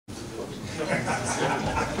I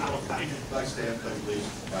stand, please.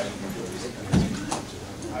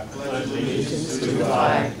 I pledge allegiance to the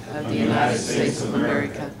flag of the United States of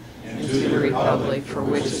America and to the republic for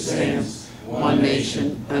which it stands, one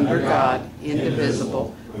nation, under God,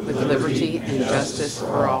 indivisible, with liberty and justice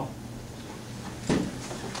for all. Good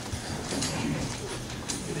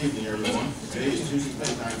evening, everyone. Today is Tuesday,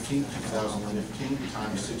 May 19, 2015. The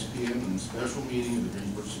time is 6 p.m. and the special meeting of the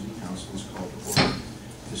Greensburg City Council is called to order.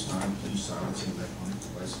 This time, please silence any electronic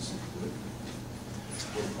devices if you would.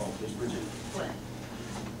 Roll call, please, Bridget. Glenn.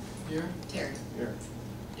 Here. Terry. Here.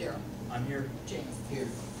 Daryl. I'm here. James. Here.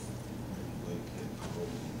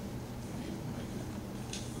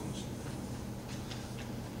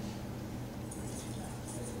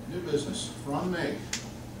 New business. Ron May.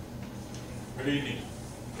 Good evening.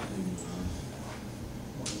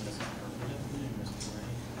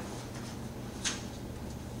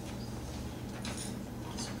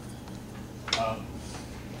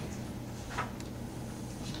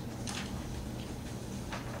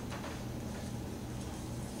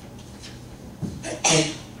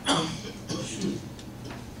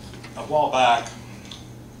 A while back,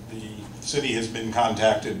 the city has been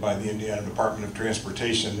contacted by the Indiana Department of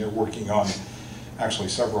Transportation. They're working on actually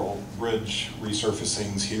several bridge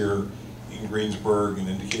resurfacings here in Greensburg and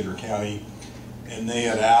in Decatur County, and they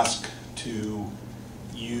had asked to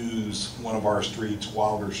use one of our streets,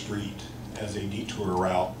 Wilder Street, as a detour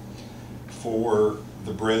route for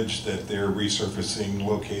the bridge that they're resurfacing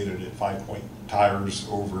located at 5 Point Tires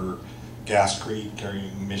over Gas Creek,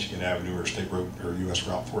 carrying Michigan Avenue or State Road or US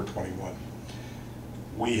Route 421.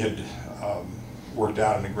 We had worked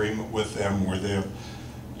out an agreement with them where they'll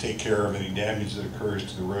take care of any damage that occurs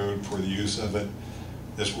to the road for the use of it.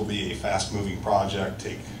 This will be a fast-moving project,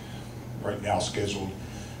 right now scheduled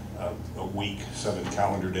a week, 7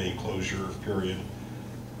 calendar day closure period.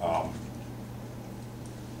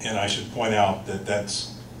 And I should point out that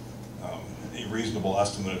that's a reasonable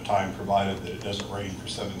estimate of time, provided that it doesn't rain for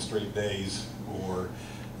 7 straight days or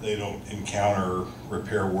they don't encounter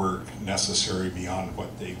repair work necessary beyond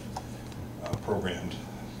what they've programmed.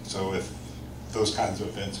 So if those kinds of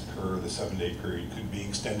events occur, the 7-day period could be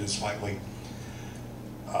extended slightly.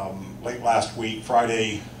 Late last week,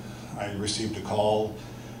 Friday, I received a call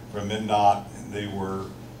from MnDOT, and they were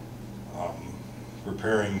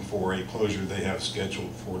preparing for a closure they have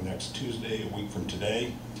scheduled for next Tuesday, a week from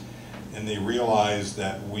today. And they realized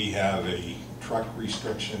that we have a truck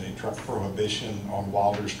restriction, a truck prohibition on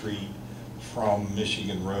Wilder Street from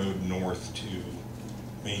Michigan Road north to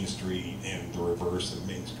Main Street and the reverse of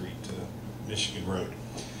Main Street to Michigan Road.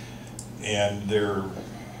 And they're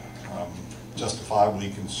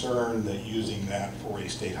justifiably concerned that using that for a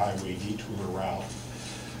state highway detour route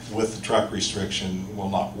with the truck restriction will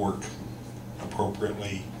not work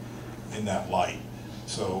appropriately in that light.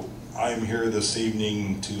 So I am here this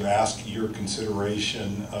evening to ask your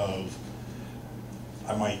consideration of,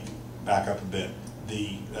 I might back up a bit,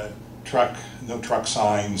 the no truck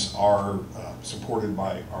signs are supported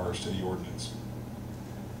by our city ordinance.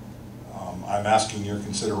 I'm asking your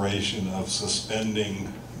consideration of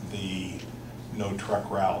suspending the no truck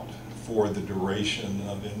route for the duration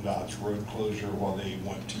of NDOT's road closure while they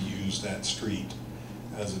want to use that street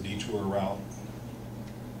as a detour route.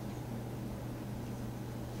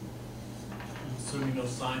 Assuming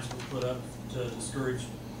those signs were put up to discourage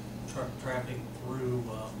truck traffic through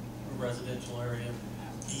a residential area?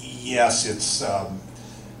 Yes, it's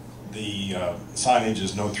the signage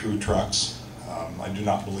is no through trucks. I do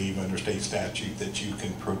not believe under state statute that you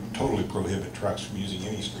can totally prohibit trucks from using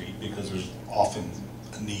any street, because there's often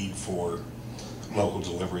a need for local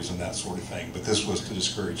deliveries and that sort of thing. But this was to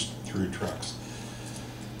discourage through trucks.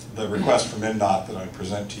 The request from NDOT that I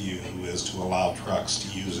present to you is to allow trucks to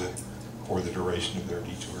use it for the duration of their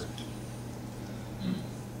detour.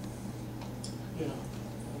 Yeah.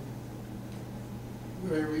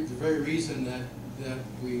 The very reason that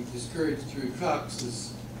we discourage through trucks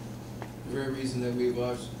is the very reason that we've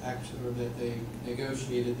actually, or that they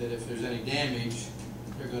negotiated that if there's any damage,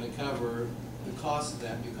 they're going to cover the cost of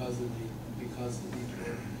that because of the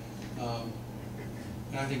detour.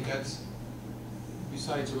 And I think that's,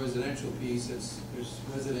 besides the residential piece, there's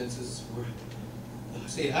residences where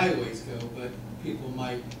state highways go, but people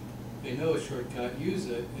might, they know a shortcut, use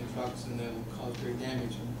it in trucks, and they'll cause great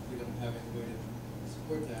damage, and we don't have any way to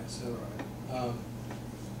support that. So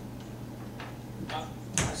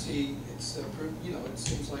I see it's it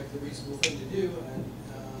seems like the reasonable thing to do, and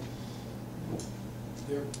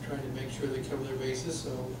they're trying to make sure they cover their bases. So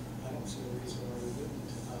I don't see a reason why we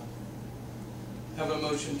wouldn't have a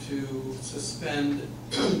motion to suspend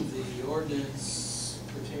the ordinance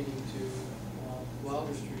pertaining to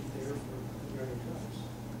Wilder Street there for regular trucks.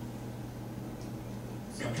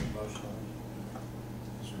 Second motion.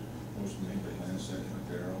 Motion made by Lance, second by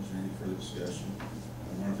Darrell. Is there any further discussion?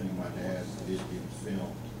 One thing I might add, it is being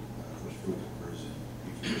filmed for school purposes in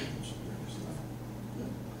future meetings during this time.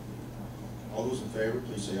 All those in favor,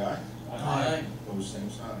 please say aye. Aye. Opposed, same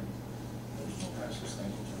sign. Motion passes.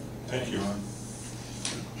 Thank you. Thank you. Ron.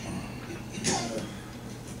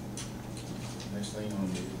 Next thing on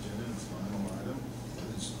the agenda, the final item,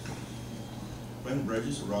 is Glen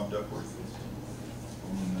Bridges of Rob Duckworth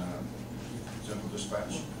on Central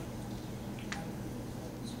Dispatch.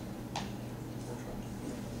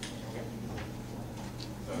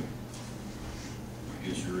 I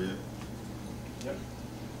guess you're it. Yep.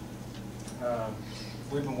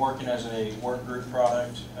 We've been working as a work group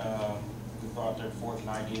product. We brought there forth an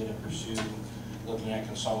idea to pursue looking at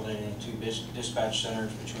consolidating two dispatch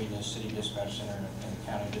centers between the city dispatch center and the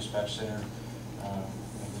county dispatch center.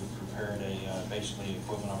 We prepared a basically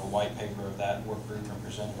equivalent of a white paper of that work group and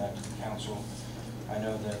presented that to the council. I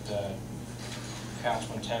know that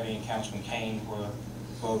Councilman Tebby and Councilman Kane were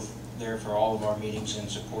both there for all of our meetings in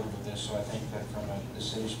support of this, so I think that from the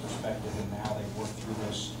city's perspective and how they work through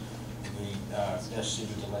this, we best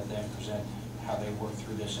suited to let them present how they work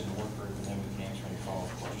through this in the work group, and then we can answer any follow-up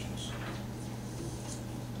questions.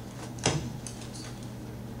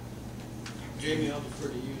 Jamie, I'll defer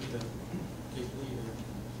to you to take the lead here.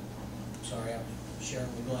 Sorry, I'm sharing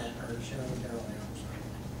with Glenn, or sharing with Darrell there, I'm sorry.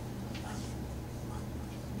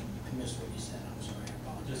 I missed what you said, I'm sorry, I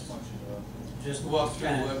apologize. Just want you to. Just walk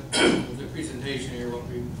through what the presentation here, what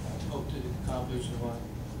we hope to accomplish and what.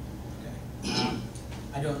 Okay.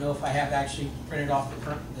 I don't know if I have actually printed off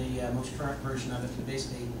the most current version of it, but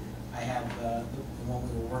basically I have the one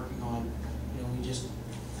we were working on. You know,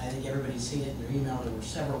 I think everybody's seen it in their email. There were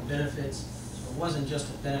several benefits. So it wasn't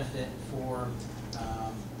just a benefit for,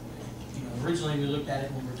 you know, originally we looked at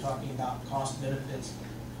it when we were talking about cost benefits.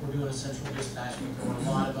 We're doing a central dispatch, but there were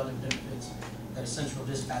a lot of other benefits that a central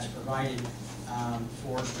dispatch provided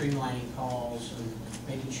for streamlining calls and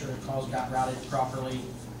making sure the calls got routed properly,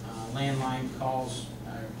 landline calls,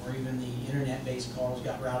 or even the internet-based calls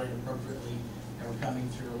got routed appropriately that were coming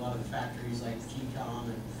through a lot of the factories like GCOM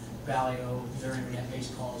and Valio. Their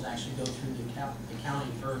internet-based calls actually go through the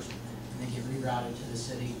county first, and they get rerouted to the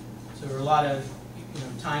city. So there were a lot of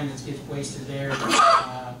time that gets wasted there.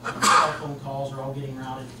 Cell phone calls are all getting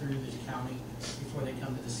routed through the county before they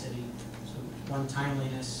come to the city. So one,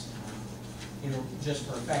 timeliness, just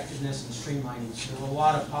for effectiveness and streamlining. So there were a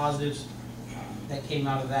lot of positives that came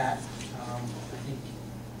out of that. I think,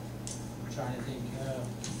 I'm trying to think,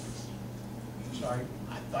 sorry,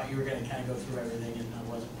 I thought you were going to kind of go through everything and I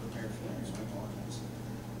wasn't prepared for that, so I apologize.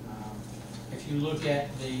 If you look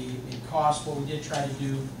at the cost, what we did try to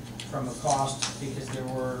do from a cost, because there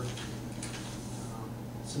were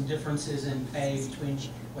some differences in pay between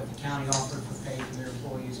what the county offered for pay for their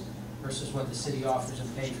employees versus what the city offers in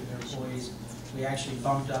pay for their employees. We actually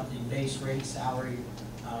bumped up the base rate salary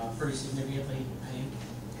pretty significantly. I think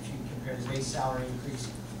if you compare the base salary increase,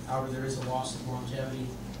 however, there is a loss of longevity.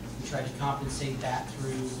 We tried to compensate that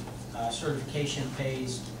through certification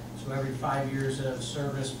pays. So every 5 years of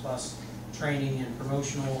service plus training and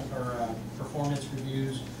promotional or performance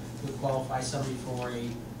reviews would qualify somebody for a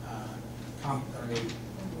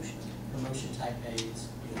promotion type pay.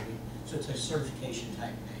 So it's a certification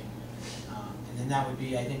type pay. And then that would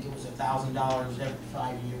be, I think it was $1,000 every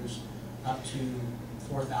 5 years up to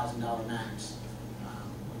 $4,000 max,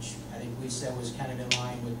 which I think we said was kind of in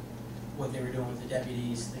line with what they were doing with the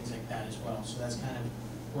deputies, things like that as well. So that's kind of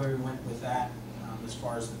where we went with that as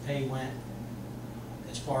far as the pay went.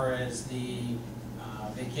 As far as the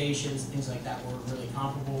vacations, things like that were really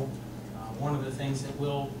comparable. One of the things that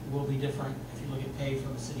will be different if you look at pay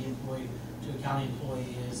from a city employee to a county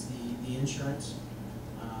employee is the insurance.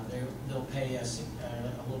 They'll pay a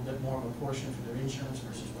little bit more of a portion for their insurance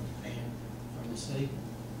versus what they're paying from the city.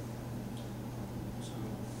 So,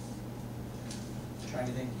 trying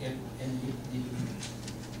to think,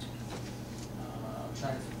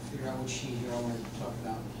 trying to figure out which sheet here I want to talk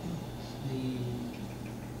about.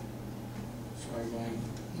 Sorry, going.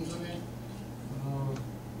 I'm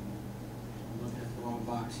looking at the wrong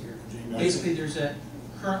box here. Basically, there's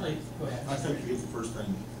currently, go ahead. I think the first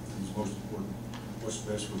thing is most important. What's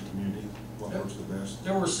best for the community? What works the best?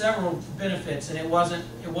 There were several benefits, and it wasn't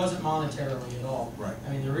monetarily at all. Right.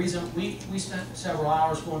 I mean, the reason we spent several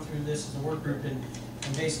hours going through this as a work group, and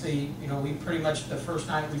basically, we pretty much the first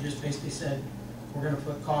night we just basically said we're going to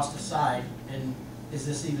put cost aside, and is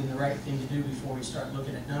this even the right thing to do before we start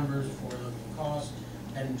looking at numbers, before we look at cost?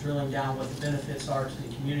 and drilling down what the benefits are to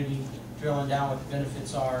the community, drilling down what the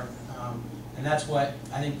benefits are. And that's what,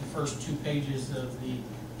 I think the first 2 pages of the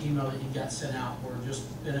email that you got sent out were just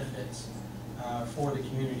benefits for the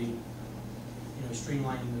community, you know,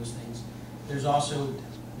 streamlining those things. There's also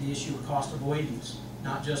the issue of cost avoidance,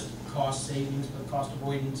 not just cost savings, but cost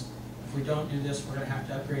avoidance. If we don't do this, we're going to have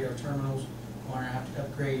to upgrade our terminals. We're going to have to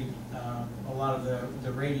upgrade a lot of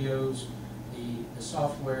the radios, the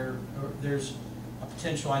software. There's a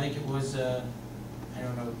potential, I think it was, I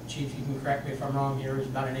don't know, Chief, you can correct me if I'm wrong here, it was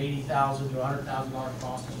about an $80,000 to $100,000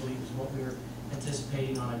 cost, I believe, is what we were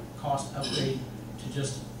anticipating on a cost upgrade to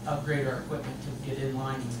just upgrade our equipment to get in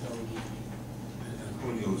line with LED. And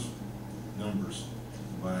according to those numbers,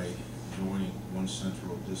 by joining one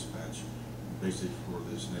central dispatch, basically for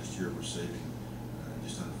this next year, we're saving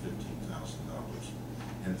just under $15,000.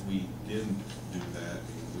 And if we didn't do that,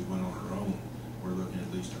 if we went on our own, we're looking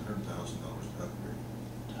at least $100,000 to upgrade.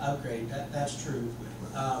 To upgrade, that's true.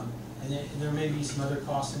 And then there may be some other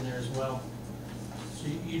costs in there as well. So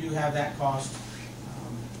you do have that cost.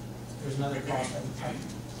 There's another cost I'm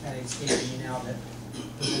kind of escaping me now that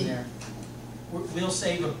was in there. We'll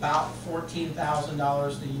save about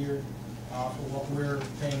 $14,000 a year for what we're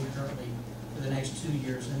paying currently for the next 2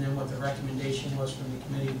 years. And then what the recommendation was from the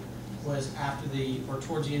committee was after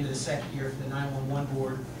towards the end of the second year for the 911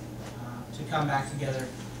 board to come back together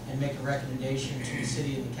and make a recommendation to the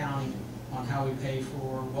city and the county on how we pay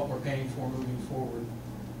for what we're paying for moving forward.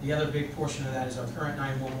 The other big portion of that is our current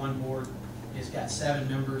 911 board has got 7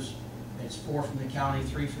 members. It's 4 from the county,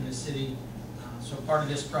 3 from the city. So part of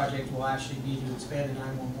this project will actually be to expand the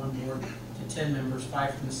 911 board to 10 members,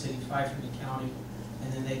 5 from the city, 5 from the county.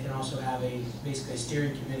 And then they can also have basically a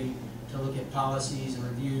steering committee to look at policies and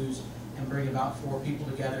reviews and bring about 4 people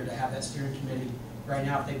together to have that steering committee. Right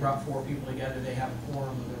now, if they brought 4 people together, they have a quorum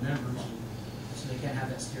of their members, so they can't have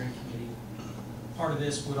that steering committee. Part of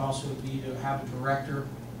this would also be to have a director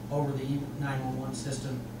over the 911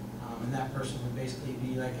 system, and that person would basically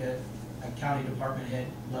be like a county department head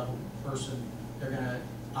level person. They're going to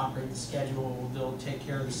operate the schedule, they'll take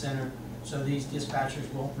care of the center, so these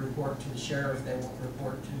dispatchers won't report to the sheriff, they won't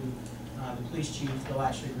report to the police chief, they'll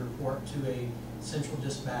actually report to a central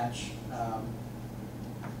dispatch, the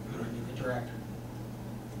director.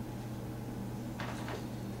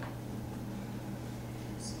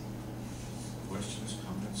 Questions,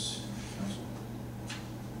 comments, council?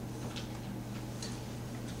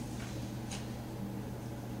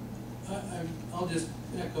 I'll just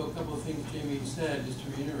echo a couple of things Jamie said, just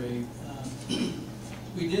to reiterate.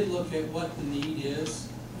 We did look at what the need is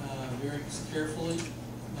very carefully,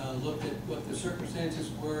 looked at what the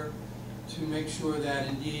circumstances were to make sure that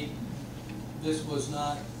indeed this was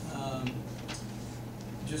not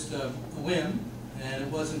just a whim, and it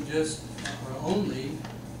wasn't just or only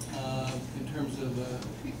in terms of a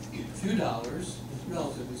few dollars,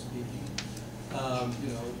 relatively speaking. You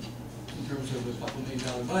know, in terms of a couple $1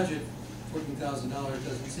 million budget, $14,000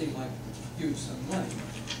 doesn't seem like a huge sum of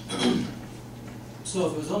money. So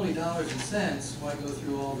if it was only dollars and cents, why go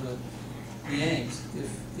through all the angst if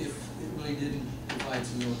it really didn't provide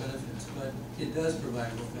some real benefits? But it does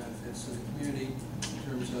provide real benefits to the community in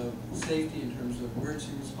terms of safety, in terms of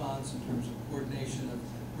emergency response, in terms of coordination of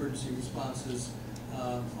emergency responses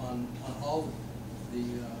on all the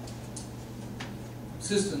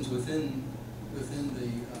systems within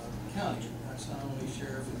the county. That's not only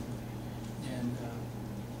sheriff and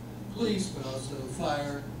police, but also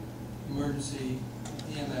fire, emergency,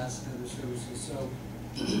 EMS, and other services. So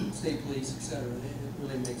state police, etc. It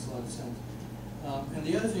really makes a lot of sense. And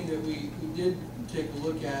the other thing that we did take a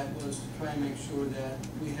look at was to try and make sure that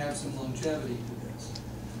we have some longevity to this.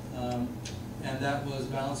 And that was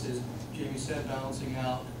as Jamie said, balancing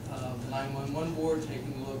out the 911 board,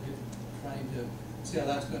 taking a look at trying to see how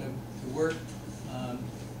that's going to work. I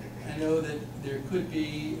know that there could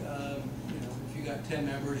be, you know, if you got 10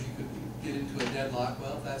 members, you could get into a deadlock.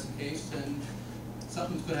 Well, if that's the case, then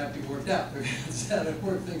something's going to have to be worked out. They're going to have to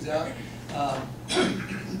work things out.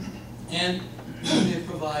 And it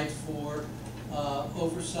provides for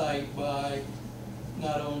oversight by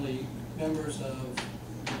not only members of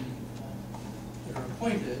that are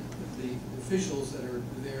appointed, but the officials that are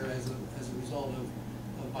there as a result of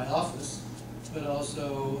by office, but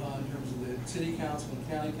also in terms of the city council and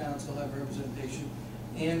county council have representation,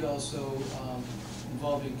 and also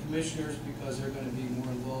involving commissioners because they're going to be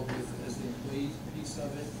more involved with as the employee piece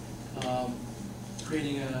of it,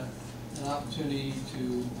 creating an opportunity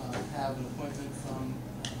to have an appointment from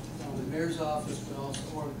not only the mayor's office but also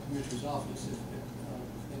or the commissioner's office if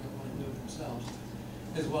they don't want to do it themselves,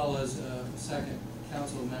 as well as a second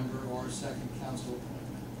council member or a second council appointment.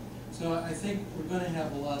 So I think we're gonna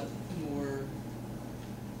have a lot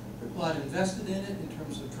invested in it in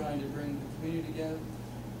terms of trying to bring the community together.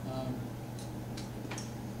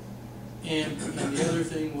 And the other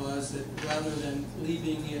thing was that rather than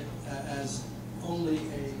leaving it as only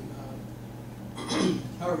a,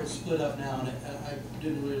 however it's split up now, and I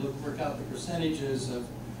didn't really work out the percentages of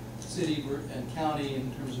city and county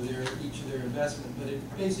in terms of each of their investment, but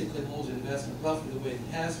it basically holds investment roughly the way it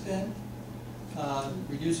has been,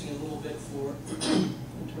 reducing a little bit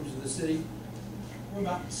in terms of the city. We're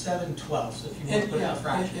about 7/12, so if you want to put it in a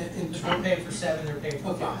fraction. If we're paying for 7, they're paying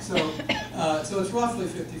for 5. So it's roughly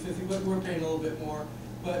 50-50, but we're paying a little bit more.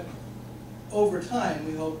 But over time,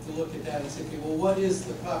 we hope to look at that and say, okay, well, what is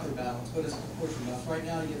the proper balance? What is the proportion balance? Right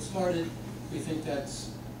now, to get started, we think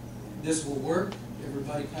this will work.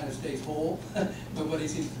 Everybody kind of stays whole. Nobody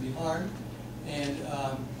seems to be harmed.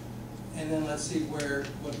 And then let's see what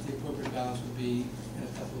the appropriate balance would be in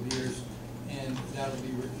a couple of years, and that'll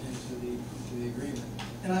be written into the agreement.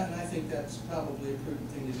 And I think that's probably a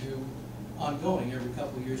prudent thing to do ongoing, every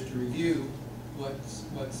couple of years, to review what's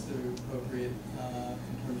the appropriate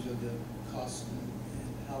in terms of the costs and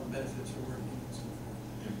how the benefits are working and so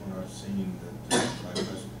forth. If we're not seeing that, like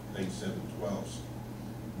us paying 7/12,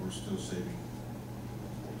 we're still saving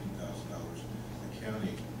 $14,000. The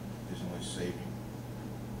county is only saving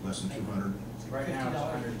less than 200. Right now,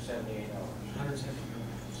 it's $178.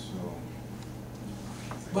 So.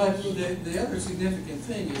 But the other significant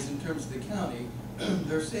thing is, in terms of the county,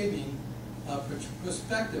 they're saving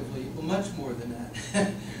prospectively much more than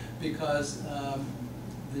that, because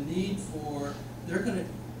the need for, they're going to,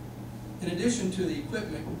 in addition to the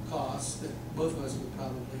equipment costs that both of us would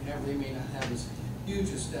probably have, they may not have as huge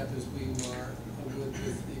a step as we are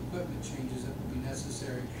with the equipment changes that would be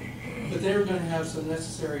necessary, but they're going to have some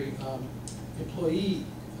necessary employee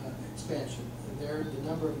expansion. The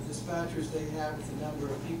number of dispatchers they have, the number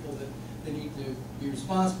of people that they need to be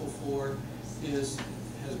responsible for has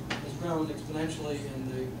grown exponentially, and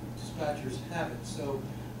the dispatchers have it. So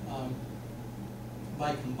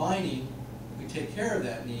by combining, we take care of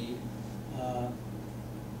that need,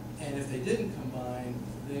 and if they didn't combine,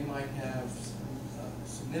 they might have some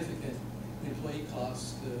significant employee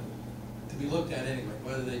costs to be looked at anyway.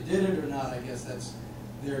 Whether they did it or not, I guess that's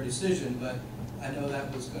their decision, but I know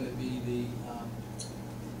that was going to be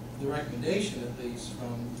the recommendation, at least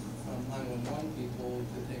from 911 people,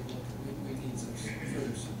 to take a look at. We need some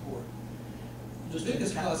further support. The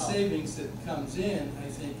biggest cost savings that comes in, I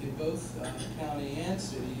think, in both county and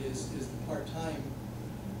city is the part-time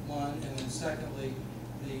one, and then secondly,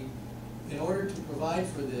 in order to provide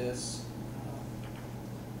for this,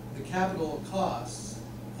 the capital costs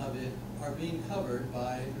of it are being covered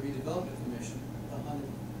by the redevelopment commission.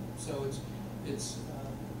 So it's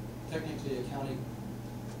technically a county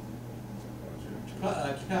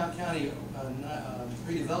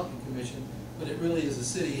redevelopment commission, but it really is a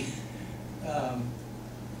city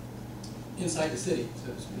inside the city,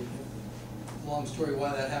 so to speak. Long story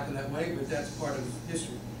why that happened that way, but that's part of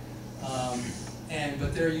history.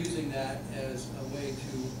 But they're using that as a way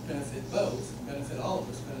to benefit all of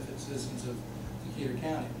us, benefit citizens of Decatur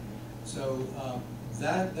County. So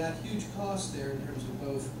that huge cost there in terms of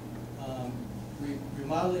both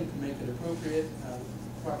remodeling to make it appropriate,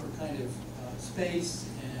 proper kind of space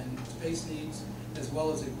and space needs, as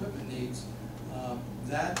well as equipment needs,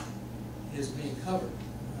 that is being covered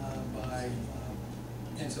by,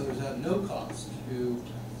 and so there's no cost to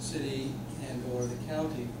city and or the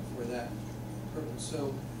county for that purpose.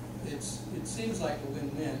 So it seems like a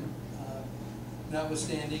win-win,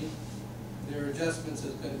 notwithstanding there are adjustments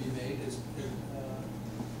that's going to be made, as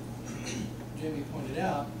Jimmy pointed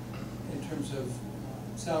out, in terms of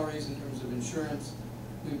salaries, in terms of insurance.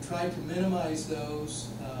 We've tried to minimize those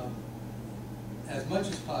as much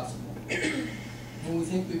as possible, and we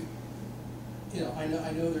think we've, I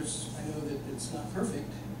know that it's not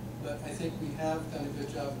perfect, but I think we have done a good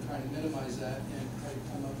job of trying to minimize that and try to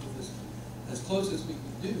come up with this as close as we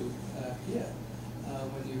can do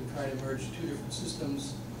when you try to merge two different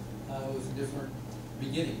systems with different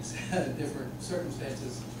beginnings, different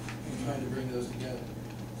circumstances, and trying to bring those together.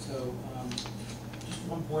 So. Just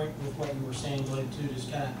one point with what you were saying, Glenn, too, just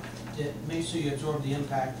kind of to make sure you absorb the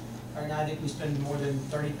impact. Right now, I think we spend more than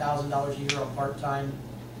 $30,000 a year on part-time.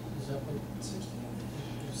 Is that what? 60.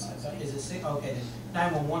 Is it 6? Okay, the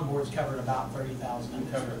 911 board's covered about $30,000. We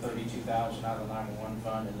covered $32,000 out of the 911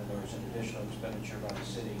 fund, and then there was an additional expenditure by the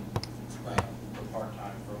city for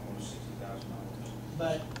part-time for almost $60,000.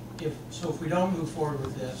 But if we don't move forward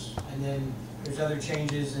with this, and then there's other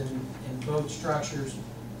changes in both structures,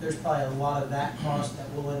 there's probably a lot of that cost that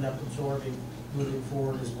we'll end up absorbing moving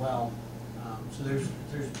forward as well. So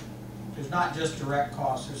there's not just direct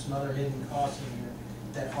costs, there's some other hidden costs in here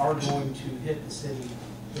that are going to hit the city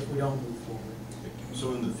if we don't move forward.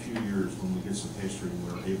 So in the few years, when we get some history and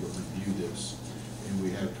we're able to review this, and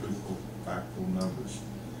we have truthful, factual numbers,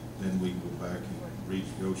 then we can go back and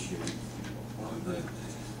renegotiate.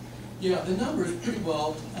 Yeah, the numbers pretty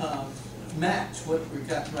well match what we've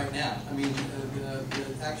got right now. I mean,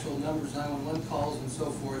 the actual numbers, 911 calls and so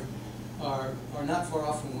forth, are not far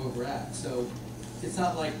off from where we're at. So it's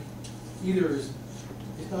not like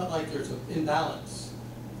it's not like there's an imbalance.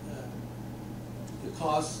 The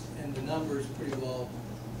costs and the numbers pretty well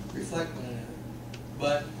reflect one another.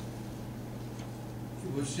 But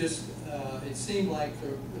it was just, it seemed like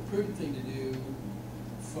the prudent thing to do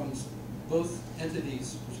from both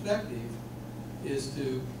entities' perspective is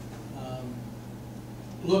to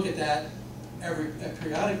look at that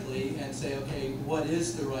periodically and say, okay, what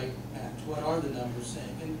is the right match? What are the numbers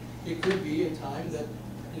saying? And it could be in time that,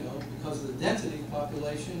 you know, because of the density of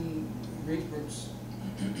population, Greensburg's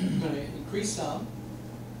going to increase some,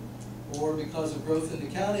 or because of growth in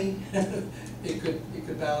the county, it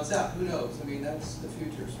could balance out. Who knows? I mean, that's the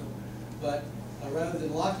future. So, but rather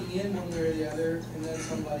than locking in one way or the other, and then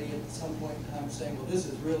somebody at some point in time saying, well, this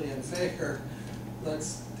is really unfair,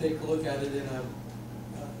 let's take a look at it in a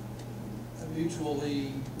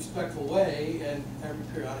mutually respectful way, and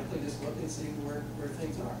periodically just look and see where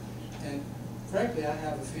things are. And frankly, I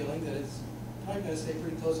have a feeling that it's probably going to stay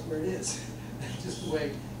pretty close to where it is, just the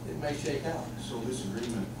way it may shake out. So this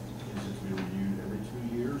agreement, is it to be reviewed every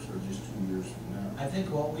 2 years or just 2 years from now? I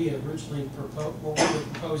think what we originally proposed, what we were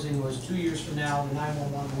proposing was 2 years from now, the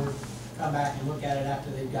 911 board come back and look at it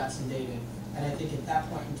after they've got some data. And I think at that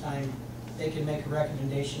point in time, they can make a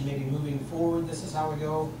recommendation, maybe moving forward, this is how we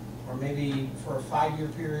go, or maybe for a 5-year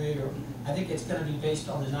period, or I think it's gonna be based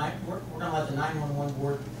on we're gonna let the 911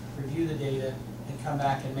 board review the data and come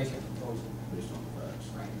back and make a proposal. Based on the facts.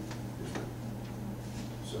 Right.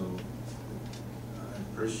 So I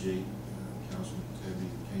appreciate Councilman Tebby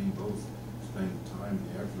and Kane both spending the time and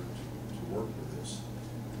the effort to work with this.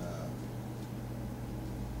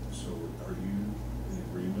 So are you in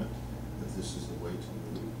agreement that this is the way to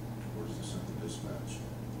move towards the central dispatch?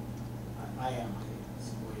 I am, I think that's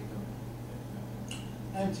the way to go.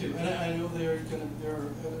 I am too, and I know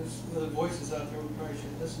there's other voices out there we probably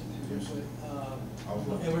should listen to, Yes. but,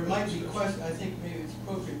 and there might be questions, I think maybe it's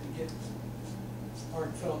appropriate to get our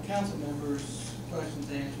fellow council members' questions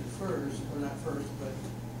answered first, or not first, but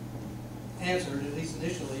answered, at least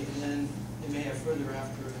initially, and then they may have further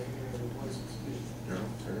after they hear the voices. Darrell,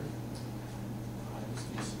 Terry? I just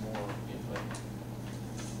need some more input.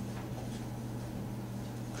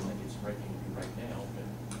 I think it's the right thing to do right now, but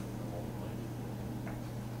I'm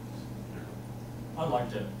all I'd like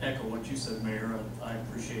to echo what you said, Mayor. I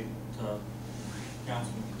appreciate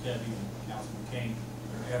Councilman Tebby and Councilman King,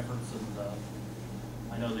 their efforts, and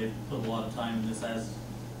I know they've put a lot of time in this, as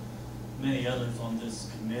many others on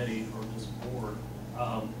this committee or this board.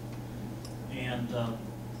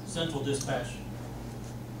 Central dispatch,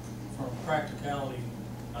 from a practicality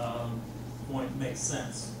point, makes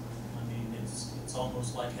sense. I mean, it's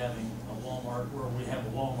almost like having a Walmart, where we have a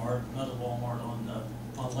Walmart, another Walmart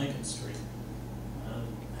on Lincoln Street.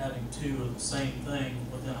 Having two of the same thing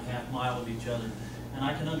within a half mile of each other. And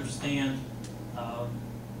I can understand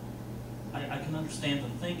I can understand the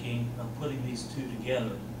thinking of putting these two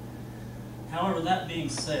together. However, that being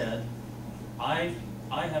said, I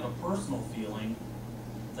have a personal feeling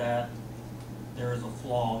that there is a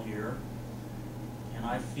flaw here, and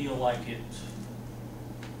I feel like it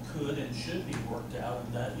could and should be worked out,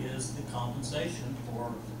 and that is the compensation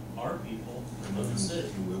for our people of the city.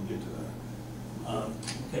 And we'll get to that.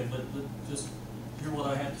 Okay, but just hear what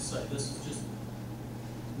I have to say. This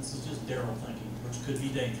is just Darrell thinking, which could be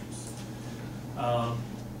dangerous.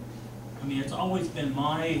 I mean, it's always been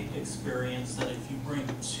my experience that if you bring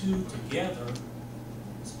two together,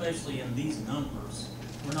 especially in these numbers,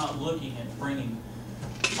 we're not looking at bringing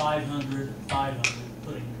 500 and 500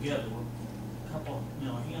 putting together. We're a couple,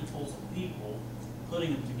 handfuls of people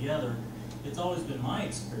putting them together. It's always been my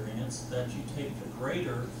experience that you take the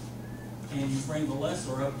greater and you bring the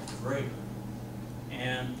lesser up to the greater.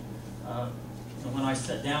 And when I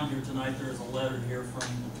sat down here tonight, there's a letter here from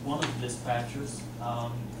one of the dispatchers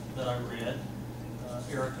that I read,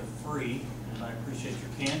 Erica Free, and I appreciate your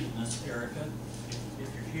candidness, Erica, if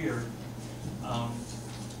you're here.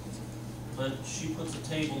 But she puts a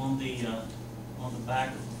table on the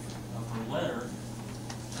back of her letter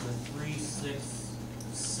with 3, 6,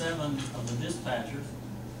 7 of the dispatchers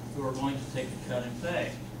who are going to take a cut in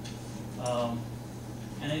pay.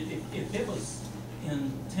 And if it was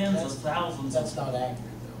in tens of thousands. That's not accurate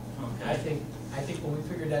though. Okay. I think when we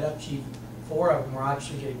figured that up, Chief, 4 of them were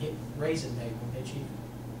actually gonna get raising pay, weren't they, Chief?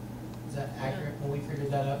 Is that accurate when we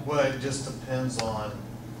figured that up? Well, it just depends on,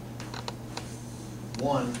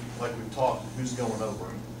 one, like we've talked, who's going over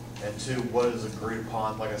it, and two, what is agreed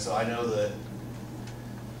upon. Like I said, I know that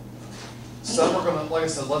some are gonna, like I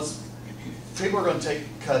said, people are gonna take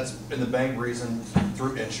cuts in the main reason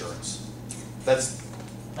through insurance. That's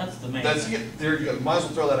the main That's, thing. there you go, might as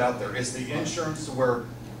well throw that out there. It's the insurance where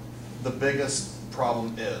the biggest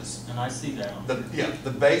problem is. And I see that.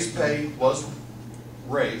 The base pay was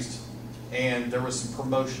raised, and there was some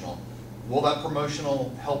promotional. Will that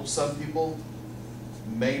promotional help some people?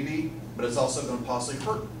 Maybe, but it's also gonna possibly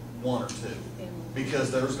hurt one or two.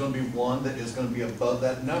 Because there's gonna be one that is gonna be above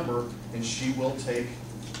that number, and she will take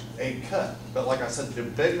a cut. But like I said, the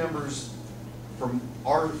big numbers from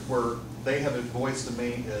where they have a voice to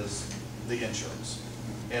me is the insurance.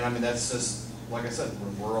 And I mean, that's just, like I said,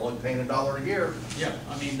 when we're only paying $1 a year, Yeah,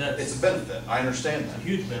 I mean, that's it's a benefit, I understand a that.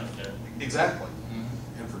 huge benefit. Exactly.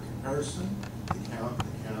 And for comparison, the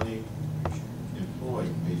county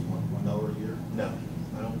employee pays $1 a year. No,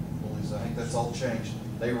 I don't believe that. I think that's all changed.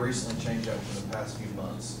 They recently changed that within the past few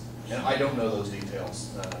months. And I don't know those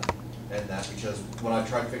details, and that, because when I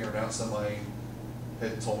tried figuring it out, somebody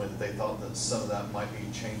had told me that they thought that some of that might be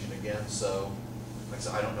changing again, so, like I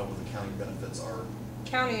said, I don't know what the county benefits are.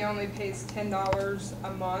 County only pays $10 a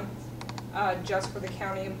month, just for the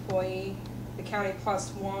county employee. The county plus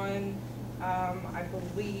one, I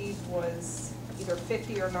believe was either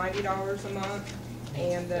 $50 or $90 a month,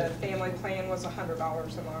 and the family plan was $100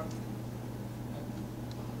 a month.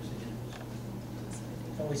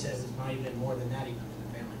 It always says it might have been more than that even for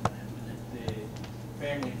the family plan, isn't it? The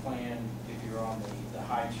family plan, if you're on the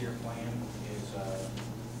high tier plan, is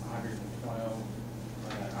 $112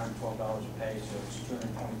 a pay, so it's $225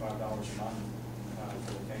 a month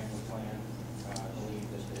for the family plan. I believe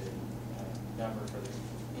that the number for the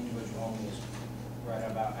individual only is right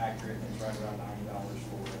about accurate, and it's right around $90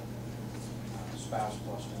 for spouse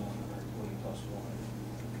plus one or employee plus one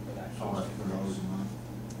for that. So that's $4 a month.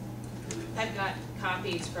 I've got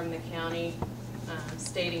copies from the county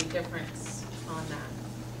stating difference on that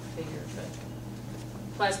figure, but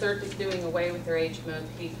plus they're doing away with their HMO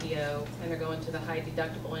PPO, and they're going to the high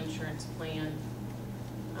deductible insurance plan,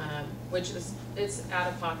 which is, it's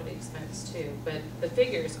out-of-pocket expense too, but the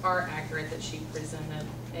figures are accurate that she presented,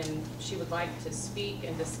 and she would like to speak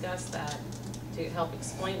and discuss that to help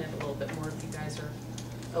explain it a little bit more if you guys are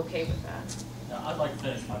okay with that. Now, I'd like to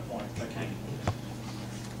finish my point, if I can.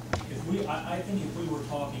 I think if we were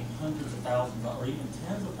talking hundreds of thousands, or even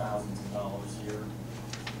tens of thousands of dollars here,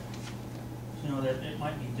 you know, that it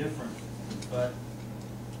might be different, but,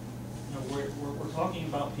 you know, we're talking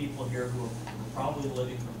about people here who are probably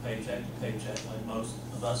living from paycheck to paycheck, like most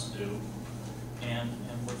of us do, and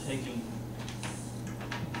we're taking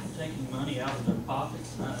money out of their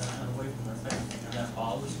pockets and away from their family, and that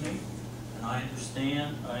bothers me. And I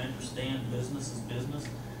understand business is business,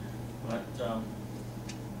 but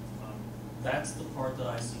that's the part that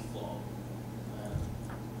I see flawed.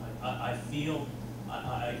 I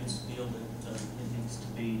just feel that it needs to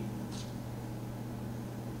be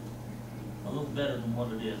a little better than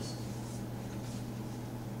what it is.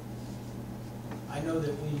 I know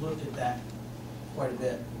that we looked at that quite a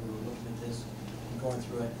bit, we were looking at this and going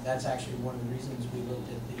through it. That's actually one of the reasons we looked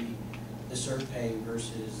at the survey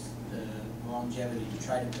versus the longevity, to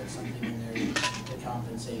try to put something in there to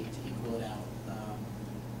compensate, to equal it out.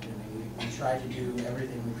 We tried to do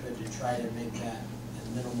everything we could to try to make that as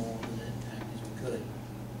minimal of an impact as we could.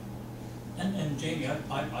 And Jamie,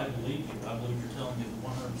 I believe you. I believe you're telling me the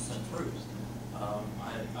 100% truth. I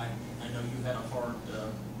know you had a hard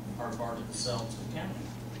bargain to sell to the county,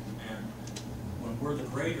 and when we're the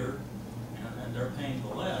greater and they're paying the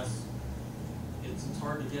less, it's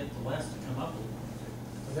hard to get the less to come up with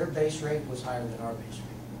it. Their base rate was higher than our base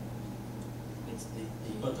rate. It's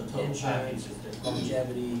But the the total package insurance, is different.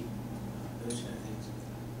 longevity, those kind of things.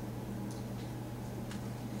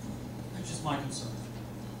 That's just my concern.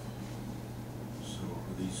 So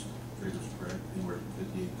are these figures correct? Anywhere from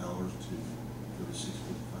 $58 to $36.55?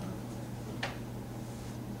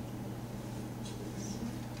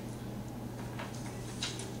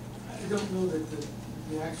 I don't know that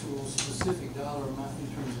the actual specific dollar amount in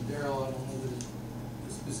terms of Darrell, I don't know that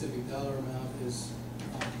the specific dollar amount is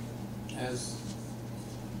as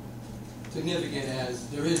significant as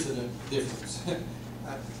there isn't a difference.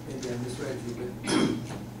 Maybe I misread you,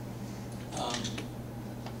 but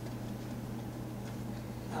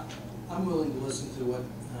I'm willing to listen to what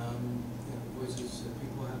voices that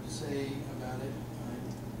people have to say about it.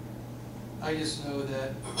 I just know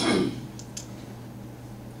that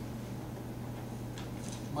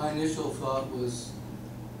my initial thought was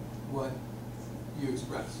what you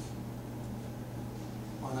expressed.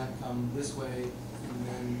 Why not come this way, and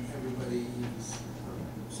then everybody, or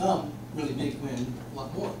some really big win a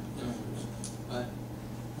lot more than others, but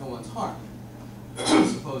no one's harmed,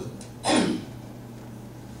 supposedly.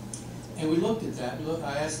 And we looked at that.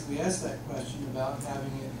 We asked that question about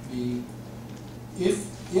having it be, if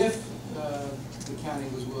the county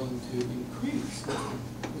was willing to increase,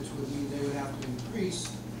 which would mean they would have to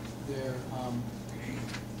increase their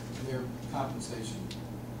compensation,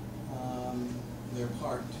 their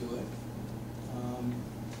part to it,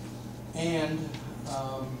 and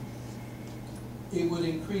it would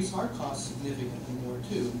increase our costs significantly more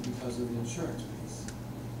too because of the insurance piece,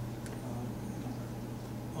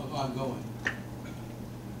 ongoing.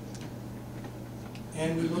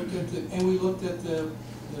 And we looked at the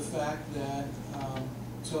fact that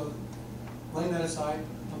so laying that aside,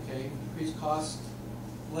 okay, increased costs.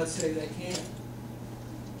 Let's say they can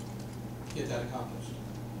get that accomplished.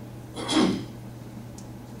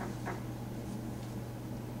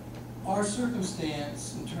 Our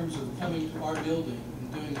circumstance in terms of coming to our building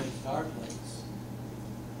and doing it at our place,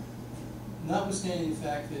 notwithstanding the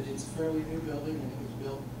fact that it's a fairly new building and it was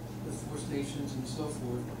built with 4 stations and so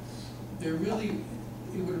forth,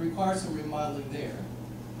 it would require some remodeling there.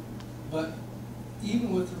 But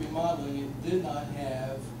even with the remodeling, it did not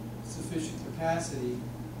have sufficient capacity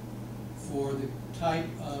for the type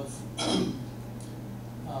of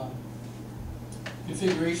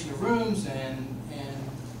configuration of rooms and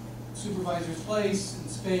supervisor's place and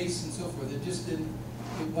space and so forth.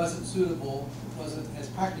 It wasn't suitable, it wasn't as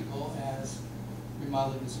practical as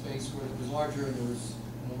remodeling the space where it was larger and there was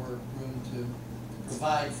more room to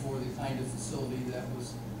provide for the kind of facility that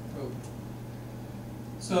was appropriate.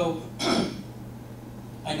 So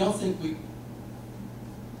I don't think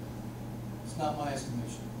it's not my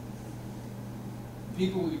estimation.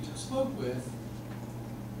 People we spoke with,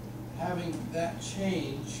 having that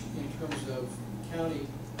change in terms of the county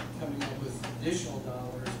coming up with additional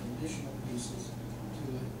dollars and additional pieces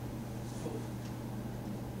to it,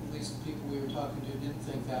 at least the people we were talking to didn't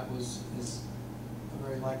think that is a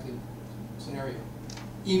very likely scenario.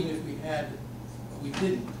 Even if we had, we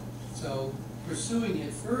didn't. So pursuing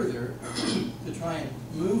it further to try and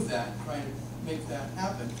move that, trying to make that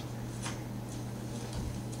happen,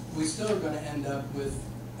 we still are going to end up with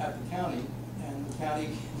at the county, and the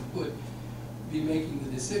county would be making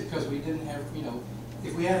the decision because we didn't have,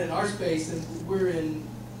 if we had it in our space and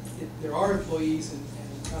there are employees and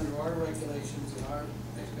under our regulations and our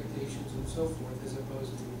expectations and so forth, as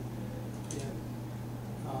opposed to,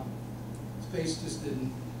 space just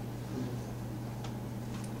didn't permit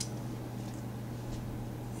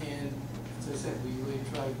that. And as I said, we really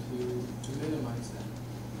tried to minimize that.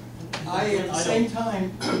 I, at the same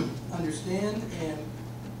time, understand and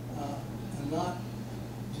I'm not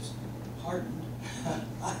just hardened.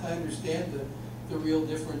 I understand the real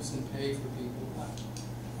difference in pay for people.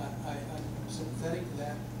 I'm sympathetic to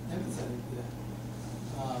that, empathetic to that.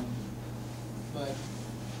 But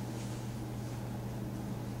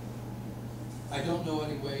I don't know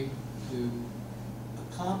any way to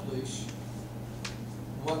accomplish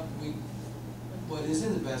what is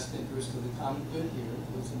in the best interest of the common good here,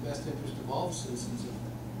 what's in the best interest of all citizens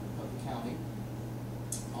of the county,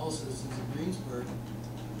 all citizens of Greensburg.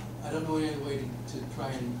 I don't know any other way to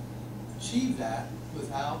try and achieve that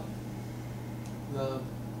without the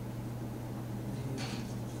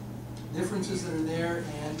differences that are there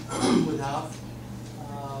and without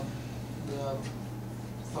the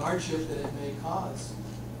hardship that it may cause.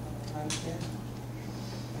 I understand.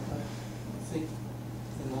 But I think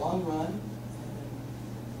in the long run,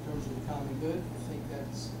 in terms of the common good, I think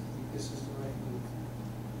this is the right move.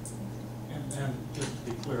 And just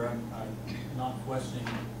to be clear, I'm not questioning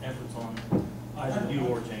efforts on either you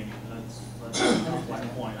or Jamie. That's not my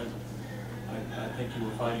point. I think you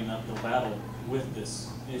were fighting an uphill battle with this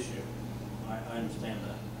issue. I understand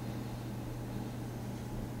that.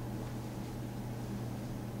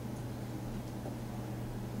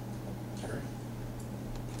 Terry?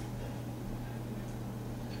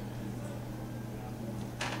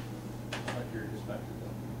 I like your perspective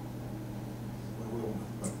though. Well, we'll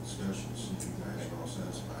have a discussion, see if you guys are all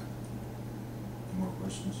satisfied. Any more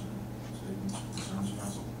questions or statements, concerns,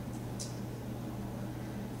 council?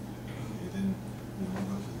 Okay, then we'll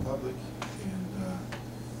go to the public, and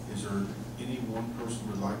is there any one person who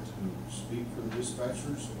would like to speak for the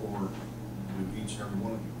dispatchers, or do each and every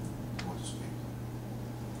one of you want to speak?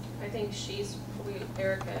 I think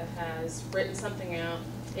Erica has written something out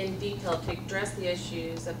in detail to address the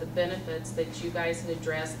issues of the benefits that you guys had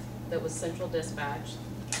addressed that was central dispatch,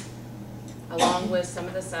 along with some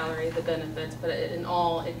of the salary, the benefits, but in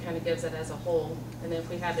all, it kind of gives it as a whole. And then if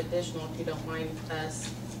we have additional, if you don't mind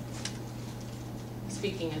us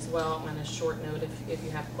speaking as well on a short note if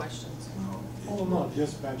you have questions. Oh, no,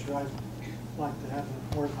 dispatcher, I'd like to have the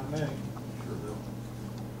report if I may. Sure, Bill.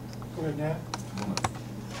 Go ahead, Nat. Come on.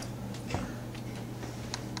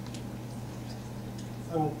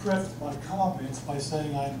 I will preface my comments by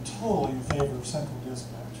saying I'm totally in favor of central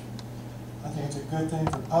dispatch. I think it's a good thing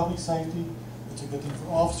for public safety, it's a good thing for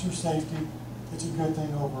officer safety, it's a good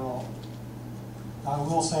thing overall. I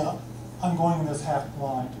will say I'm going in this half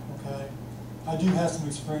blind, okay? I do have some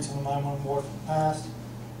experience in the 911 board from the past.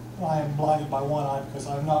 I am blinded by one eye because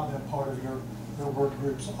I've not been a part of your work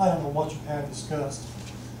group, so I don't know what you've had discussed.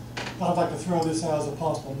 But I'd like to throw this out as a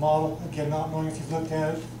possible model. Again, not knowing if you've looked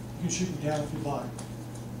at it, you can shoot me down if you'd like.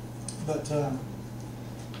 But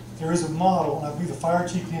there is a model, and I believe the fire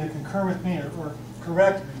chief can either concur with me or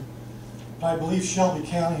correct me, but I believe Shelby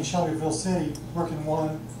County and Shelbyville City work in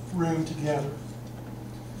one room together.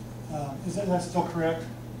 Is that still correct?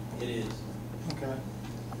 It is. Okay.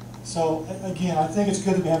 So again, I think it's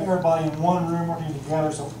good that we have everybody in one room working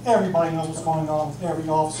together so everybody knows what's going on with every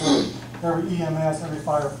officer, every EMS, every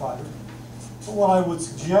firefighter. But what I would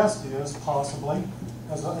suggest is possibly,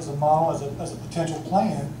 as a model, as a potential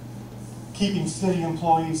plan, keeping city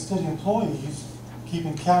employees, keeping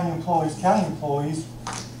county employees,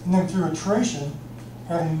 and then through attrition,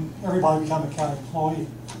 having everybody become a county employee.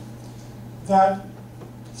 That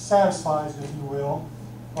satisfies, if you will,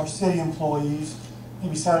 our city employees.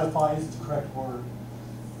 Maybe satisfied isn't the correct word,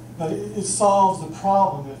 but it solves the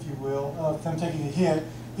problem, if you will, of them taking a hit,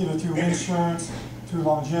 either through insurance, through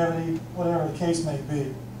longevity, whatever the case may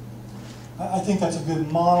be. I think that's a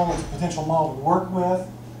good model, it's a potential model to work with,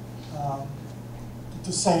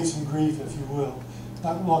 to save some grief, if you will.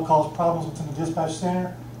 Not will it cause problems within the dispatch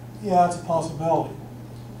center? Yeah, it's a possibility.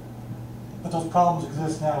 But those problems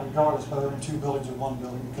exist now regardless whether they're in two buildings or one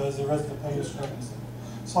building because there is a pay discrepancy.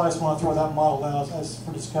 So I just want to throw that model out as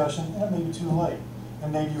for discussion, and it may be too late,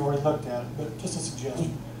 and maybe you already looked at it, but just a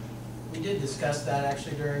suggestion. We did discuss that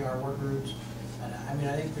actually during our work groups. And I mean,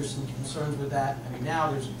 I think there's some concerns with that. I mean, now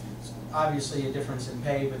there's obviously a difference in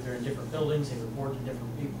pay, but they're in different buildings, they report to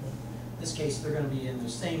different people. In this case, they're going to be in the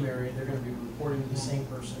same area, they're going to be reporting to the same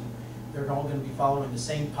person. They're all going to be following the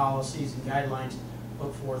same policies and guidelines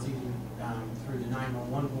put forth either through the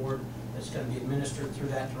 911 board that's going to be administered through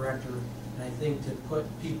that director. And I think to put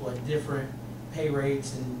people at different pay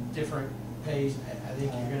rates and different pays, I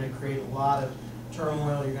think you're going to create a lot of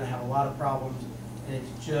turmoil, you're going to have a lot of problems, and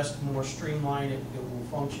it's just more streamlined, it will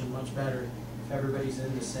function much better if everybody's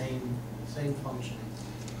in the same function.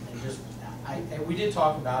 And just, and we did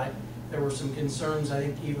talk about it. There were some concerns, I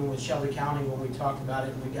think, even with Shelby County when we talked about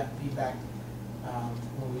it, and we got feedback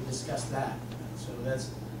when we discussed that. So that's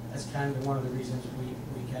kind of one of the reasons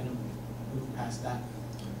we kind of moved past that.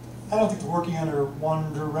 I don't think working under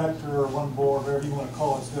one director or one board, whatever you want to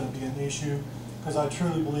call it, is going to be an issue, because I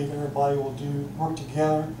truly believe everybody will work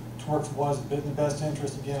together to work for what is in the best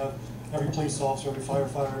interest, again, of every police officer, every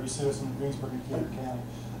firefighter, every citizen in Greensburg and Gator County.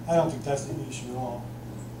 I don't think that's the issue at all.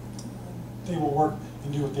 They will work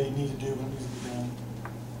and do what they need to do when it needs to be done.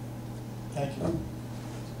 Thank you.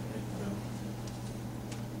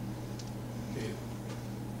 Okay.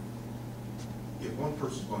 If one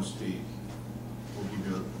person's going to speak, we'll give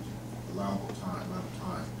you allowable time, amount of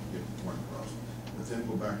time to get the point across. But then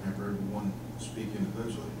go back and have everyone speak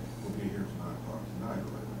individually. We'll be here till 9 o'clock tonight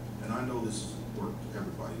or later. And I know this is work to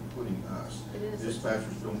everybody, including us.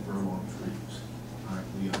 Dispatchers don't grow on trees.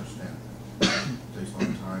 We understand that. It takes a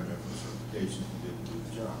lot of time, effort, certifications to be able to do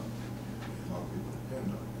the job. A lot of people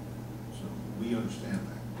depend on it. So we understand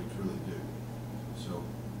that. We truly do. So,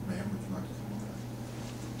 ma'am, would you like to come on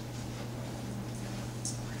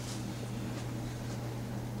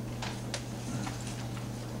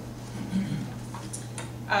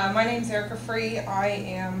that? My name's Erica Free. I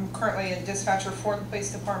am currently a dispatcher for the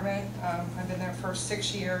police department. I've been there for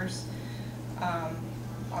 6 years.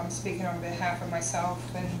 I'm speaking on behalf of myself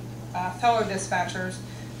and fellow dispatchers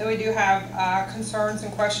that we do have concerns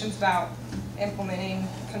and questions about implementing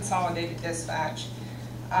consolidated dispatch.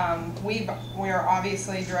 We are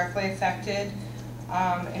obviously directly affected,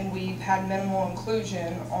 and we've had minimal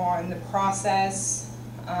inclusion on the process,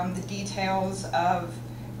 the details of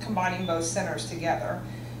combining both centers together.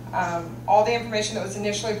 All the information that was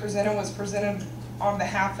initially presented was presented on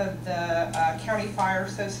behalf of the County Fire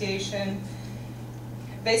Association.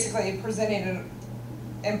 Basically, it presented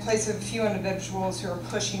in place of a few individuals who are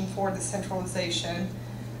pushing for the centralization.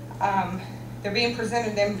 They're being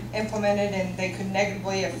presented and implemented, and they could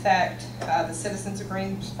negatively affect the citizens of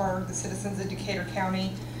Greensburg, the citizens of Decatur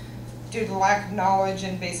County, due to lack of knowledge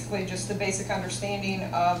and basically just the basic understanding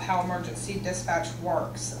of how emergency dispatch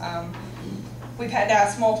works. We've had to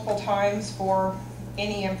ask multiple times for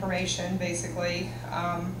any information, basically,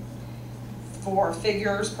 for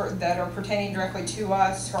figures that are pertaining directly to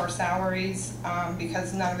us, to our salaries,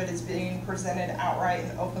 because none of it is being presented outright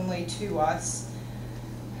and openly to us.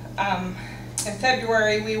 In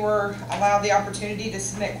February, we were allowed the opportunity to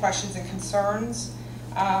submit questions and concerns.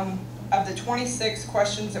 Of the 26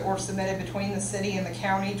 questions that were submitted between the city and the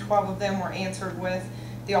county, 12 of them were answered with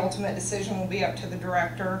the ultimate decision will be up to the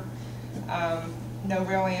director. No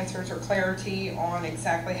real answers or clarity on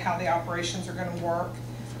exactly how the operations are going to work.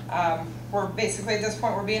 We're basically at this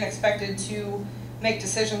point, we're being expected to make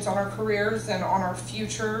decisions on our careers and on our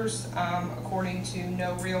futures according to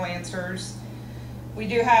no real answers. We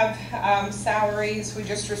do have salaries. We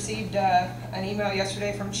just received an email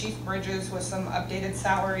yesterday from Chief Bridges with some updated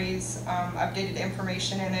salaries, updated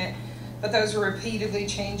information in it, but those are repeatedly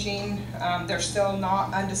changing. They're still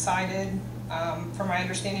not undecided. From my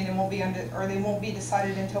understanding, they won't be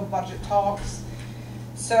decided until budget talks.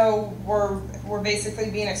 So we're basically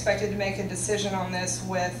being expected to make a decision on this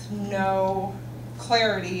with no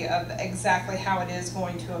clarity of exactly how it is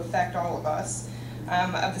going to affect all of us.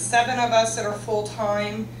 Of the 7 of us that are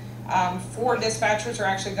full-time, 4 dispatchers are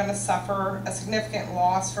actually going to suffer a significant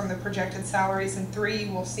loss from the projected salaries, and 3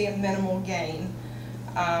 will see a minimal gain.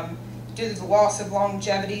 Due to the loss of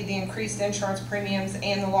longevity, the increased insurance premiums,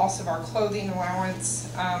 and the loss of our clothing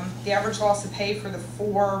allowance, the average loss of pay for the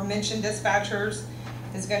 4 mentioned dispatchers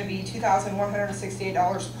is going to be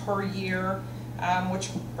 $2,168 per year,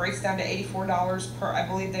 which breaks down to $84 per, I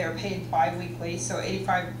believe they are paid bi-weekly, so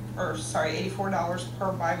 $84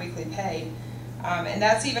 per bi-weekly pay. And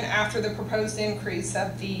that's even after the proposed increase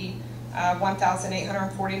of the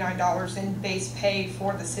 $1,849 in base pay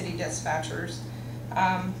for the city dispatchers.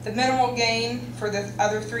 The minimal gain for the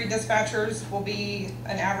other 3 dispatchers will be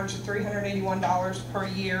an average of $381 per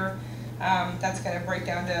year. That's going to break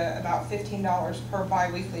down to about $15 per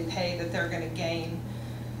bi-weekly pay that they're going to gain.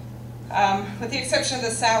 With the exception of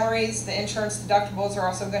the salaries, the insurance deductibles are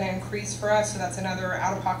also going to increase for us, so that's another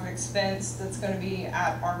out-of-pocket expense that's going to be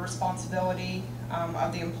at our responsibility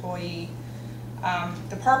of the employee.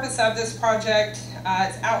 The purpose of this project,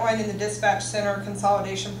 it's outlined in the Dispatch Center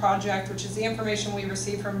Consolidation Project, which is the information we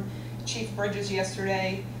received from Chief Bridges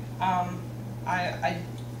yesterday. I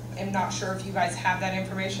am not sure if you guys have that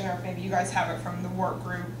information, or if maybe you guys have it from the work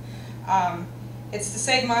group. It's to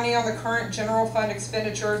save money on the current general fund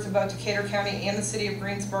expenditures of both Decatur County and the city of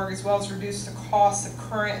Greensburg, as well as reduce the cost of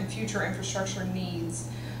current and future infrastructure needs.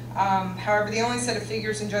 However, the only set of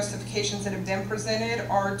figures and justifications that have been presented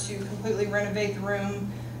are to completely renovate the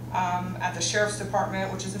room at the Sheriff's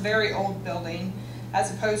Department, which is a very old building,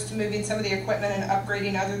 as opposed to moving some of the equipment and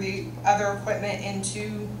upgrading other equipment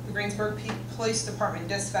into the Greensburg Police Department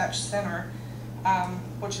Dispatch Center,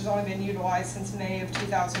 which has only been utilized since May of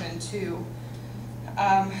 2002.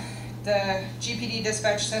 The GPD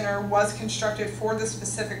Dispatch Center was constructed for the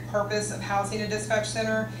specific purpose of housing a dispatch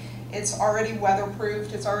center. It's already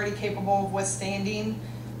weatherproofed, it's already capable of withstanding,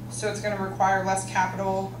 so it's going to require less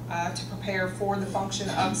capital to prepare for the function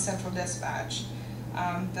of central dispatch.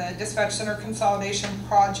 The Dispatch Center Consolidation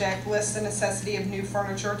Project lists the necessity of new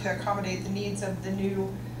furniture to accommodate the needs of the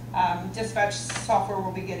new dispatch software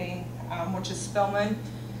we'll be getting, which is Spillman.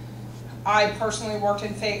 I personally worked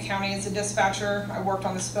in Fayette County as a dispatcher. I worked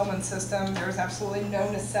on the Spillman system. There's absolutely no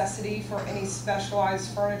necessity for any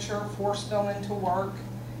specialized furniture for Spillman to work.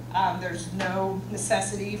 There's no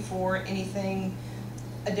necessity for anything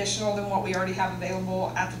additional than what we already have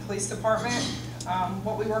available at the police department.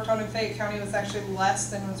 What we worked on in Fayette County was actually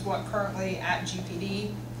less than was what currently at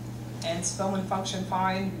GPD, and Spillman functioned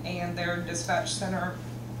fine, and their dispatch center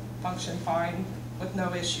functioned fine with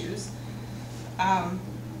no issues.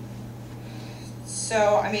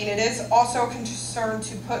 So, I mean, it is also a concern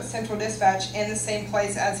to put central dispatch in the same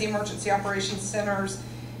place as the emergency operations centers,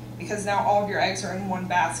 because now all of your eggs are in one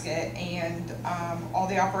basket, and all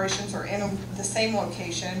the operations are in the same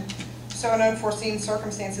location. So in unforeseen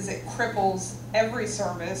circumstances, it cripples every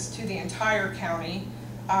service to the entire county.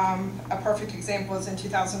 A perfect example is in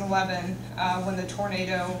 2011 when the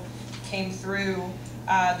tornado came through.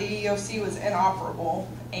 The EOC was inoperable,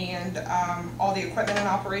 and all the equipment and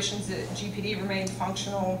operations at GPD remained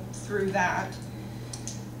functional through that.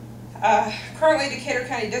 Currently, Decatur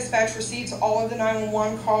County Dispatch receives all of the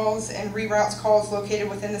 911 calls and reroutes calls located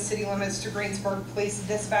within the city limits to Greensburg Police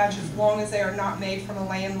Dispatch as long as they are not made from a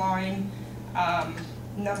landline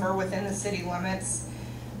number within the city limits.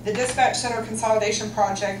 The Dispatch Center Consolidation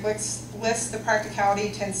Project lists the practicality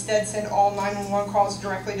to instead send all 911 calls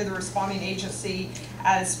directly to the responding agency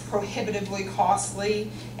as prohibitively costly,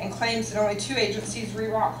 and claims that only 2 agencies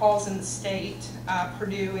reroute calls in the state,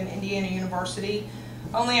 Purdue and Indiana University,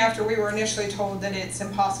 only after we were initially told that it's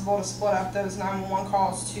impossible to split up those 911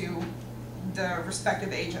 calls to the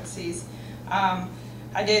respective agencies.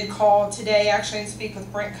 I did call today actually and speak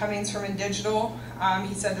with Brent Cummings from InDigital.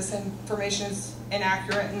 He said this information is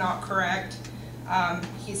inaccurate and not correct.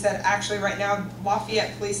 He said actually right now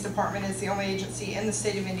Lafayette Police Department is the only agency in the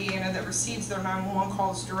state of Indiana that receives their 911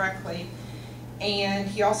 calls directly. And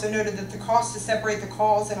he also noted that the cost to separate the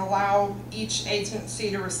calls and allow each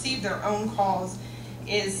agency to receive their own calls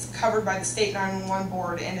is covered by the state 911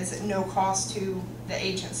 board and is at no cost to the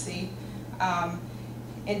agency.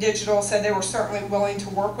 InDigital said they were certainly willing to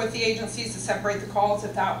work with the agencies to separate the calls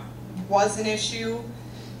if that was an issue,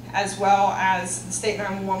 as well as the state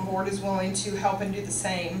 911 board is willing to help and do the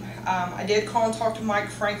same. I did call and talk to Mike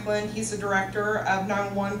Franklin. He's the director of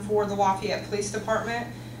 911 for the Lafayette Police Department.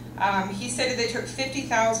 He stated they took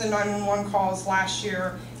 50,000 911 calls last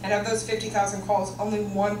year, and of those 50,000 calls, only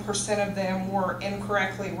 1% of them were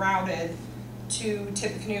incorrectly routed to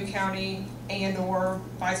Tippecanoe County and or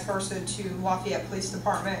vice versa to Lafayette Police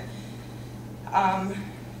Department.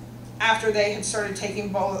 After they had started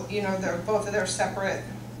taking both, both of their separate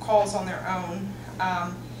calls on their own.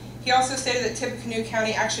 He also stated that Tippecanoe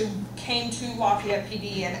County actually came to Lafayette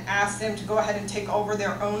PD and asked them to go ahead and take over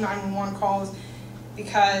their own 911 calls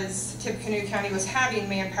because Tippecanoe County was having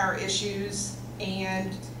manpower issues,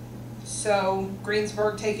 and so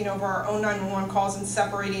Greensburg taking over our own 911 calls and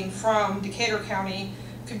separating from Decatur County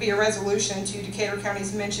could be a resolution to Decatur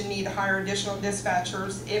County's mentioned need to hire additional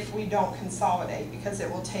dispatchers if we don't consolidate, because it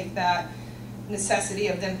will take that necessity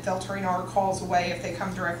of them filtering our calls away if they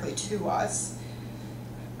come directly to us.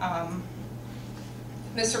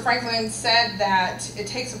 Mr. Franklin said that it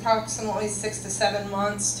takes approximately 6 to 7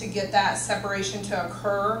 months to get that separation to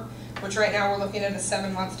occur, which right now we're looking at a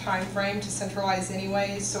 7-month time frame to centralize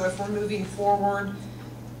anyways. So if we're moving forward,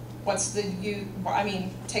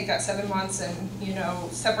 take that 7 months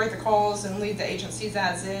and, separate the calls and leave the agencies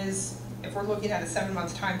as is, if we're looking at a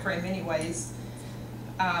 7-month time frame anyways.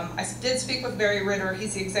 I did speak with Barry Ritter.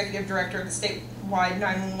 He's the executive director of the statewide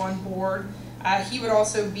 911 board. He would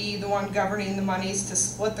also be the one governing the monies to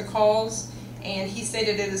split the calls, and he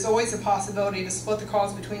stated it is always a possibility to split the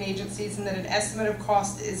calls between agencies and that an estimate of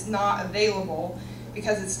cost is not available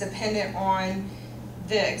because it's dependent on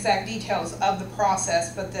the exact details of the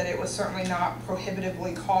process, but that it was certainly not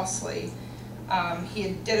prohibitively costly.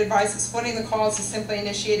 He did advise that splitting the calls is simply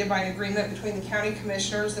initiated by an agreement between the county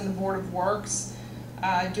commissioners and the Board of Works.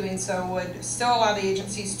 Doing so would still allow the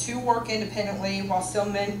agencies to work independently while still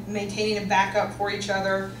maintaining a backup for each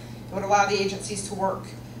other. It would allow the agencies to work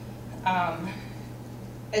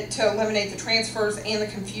to eliminate the transfers and the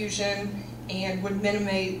confusion, and would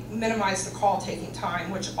minimize the call taking time,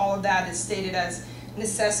 which all of that is stated as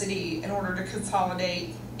necessity in order to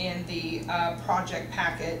consolidate in the project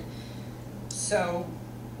packet. So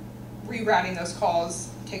rerouting those calls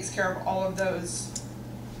takes care of all of those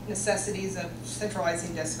necessities of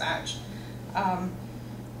centralizing dispatch.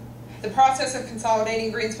 The process of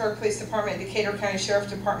consolidating Greensburg Police Department and Decatur County Sheriff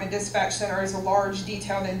Department Dispatch Center is a large,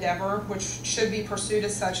 detailed endeavor which should be pursued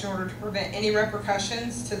as such in order to prevent any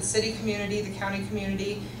repercussions to the city community, the county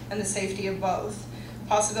community, and the safety of both.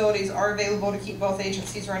 Possibilities are available to keep both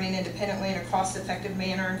agencies running independently in a cost-effective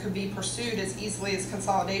manner and could be pursued as easily as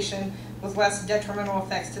consolidation with less detrimental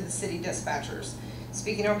effects to the city dispatchers.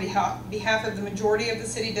 Speaking on behalf of the majority of the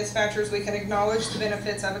city dispatchers, we can acknowledge the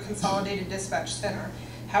benefits of a consolidated dispatch center.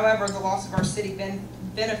 However, the loss of our city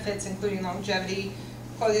benefits, including longevity,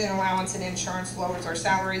 clothing allowance, and insurance, lowers our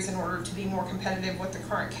salaries in order to be more competitive with the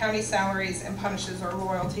current county salaries and punishes our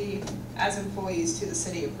loyalty as employees to the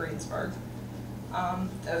city of Greensburg.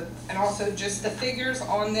 And also just the figures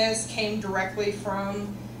on this came directly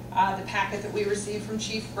from the packet that we received from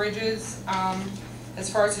Chief Bridges. As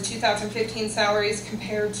far as the 2015 salaries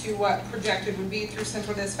compared to what projected would be through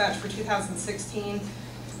Central Dispatch for 2016,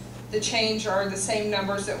 the change are the same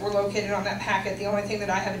numbers that were located on that packet. The only thing that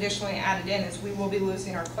I have additionally added in is we will be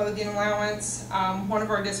losing our clothing allowance. One of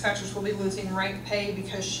our dispatchers will be losing rank pay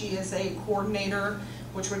because she is a coordinator,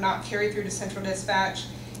 which would not carry through to Central Dispatch.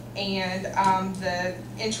 And the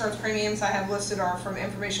insurance premiums I have listed are from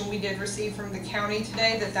information we did receive from the county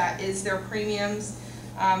today, that is their premiums.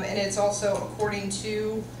 And it's also according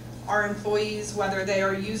to our employees, whether they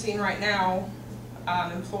are using right now,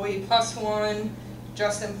 employee plus one,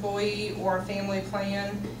 just employee, or a family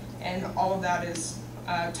plan, and all of that is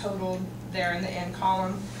totaled there in the end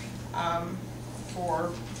column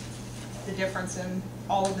for the difference in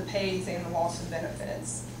all of the pays and the loss of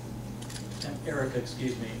benefits. And Erica,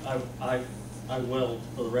 excuse me, I will,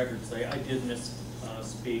 for the record, say I did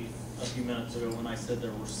speak a few minutes ago when I said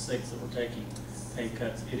there were 6 that were taking pay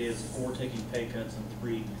cuts. It is 4 taking pay cuts and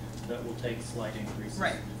 3 that will take slight increases.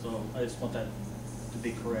 Right. So I just want that to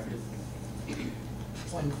be corrected.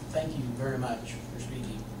 One, thank you very much for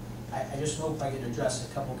speaking. I just hope I could address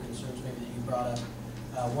a couple concerns maybe that you brought up.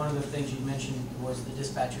 One of the things you mentioned was the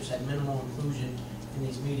dispatchers had minimal inclusion in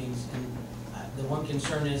these meetings, and the one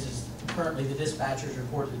concern is currently the dispatchers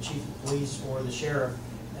report to the chief of police or the sheriff,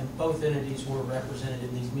 and both entities were represented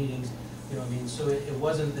in these meetings. You know what I mean? So it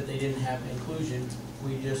wasn't that they didn't have inclusion.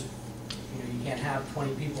 We just, you can't have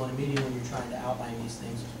 20 people in a meeting when you're trying to outline these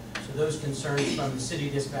things. So those concerns from the city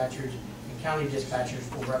dispatchers and county dispatchers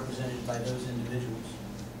were represented by those individuals.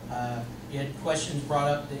 You had questions brought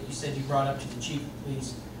up that you said you brought up to the chief of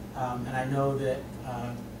police, and I know that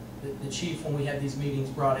the chief, when we had these meetings,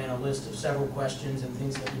 brought in a list of several questions and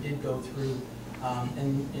things that we did go through.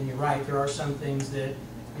 And you're right, there are some things that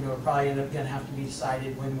are probably going to have to be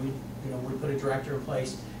decided when we put a director in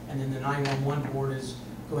place, and then the 911 board is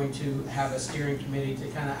going to have a steering committee to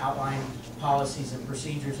kind of outline policies and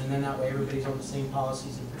procedures, and then that way everybody's on the same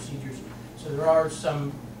policies and procedures. So there are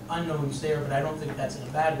some unknowns there, but I don't think that's in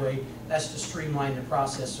a bad way. That's to streamline the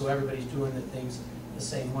process so everybody's doing the things the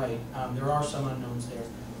same way. There are some unknowns there,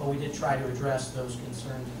 but we did try to address those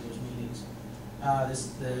concerns in those meetings.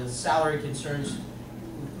 The salary concerns,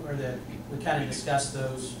 we kind of discussed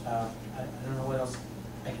those. I don't know what else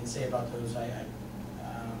I can say about those.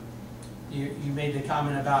 You made the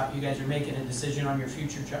comment about you guys are making a decision on your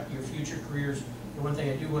future careers. The one thing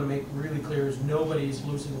I do want to make really clear is nobody is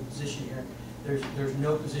losing a position here. There's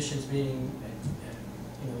no positions being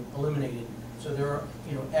eliminated. So there are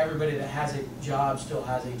everybody that has a job still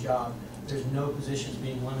has a job. There's no positions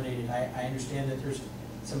being eliminated. I understand that there's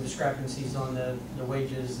some discrepancies on the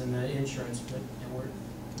wages and the insurance, but we're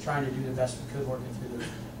trying to do the best we could working through those.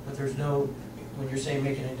 But there's no, when you're saying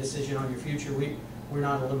making a decision on your future, we're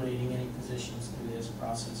not eliminating any positions through this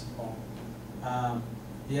process at all.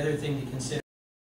 The other thing to consider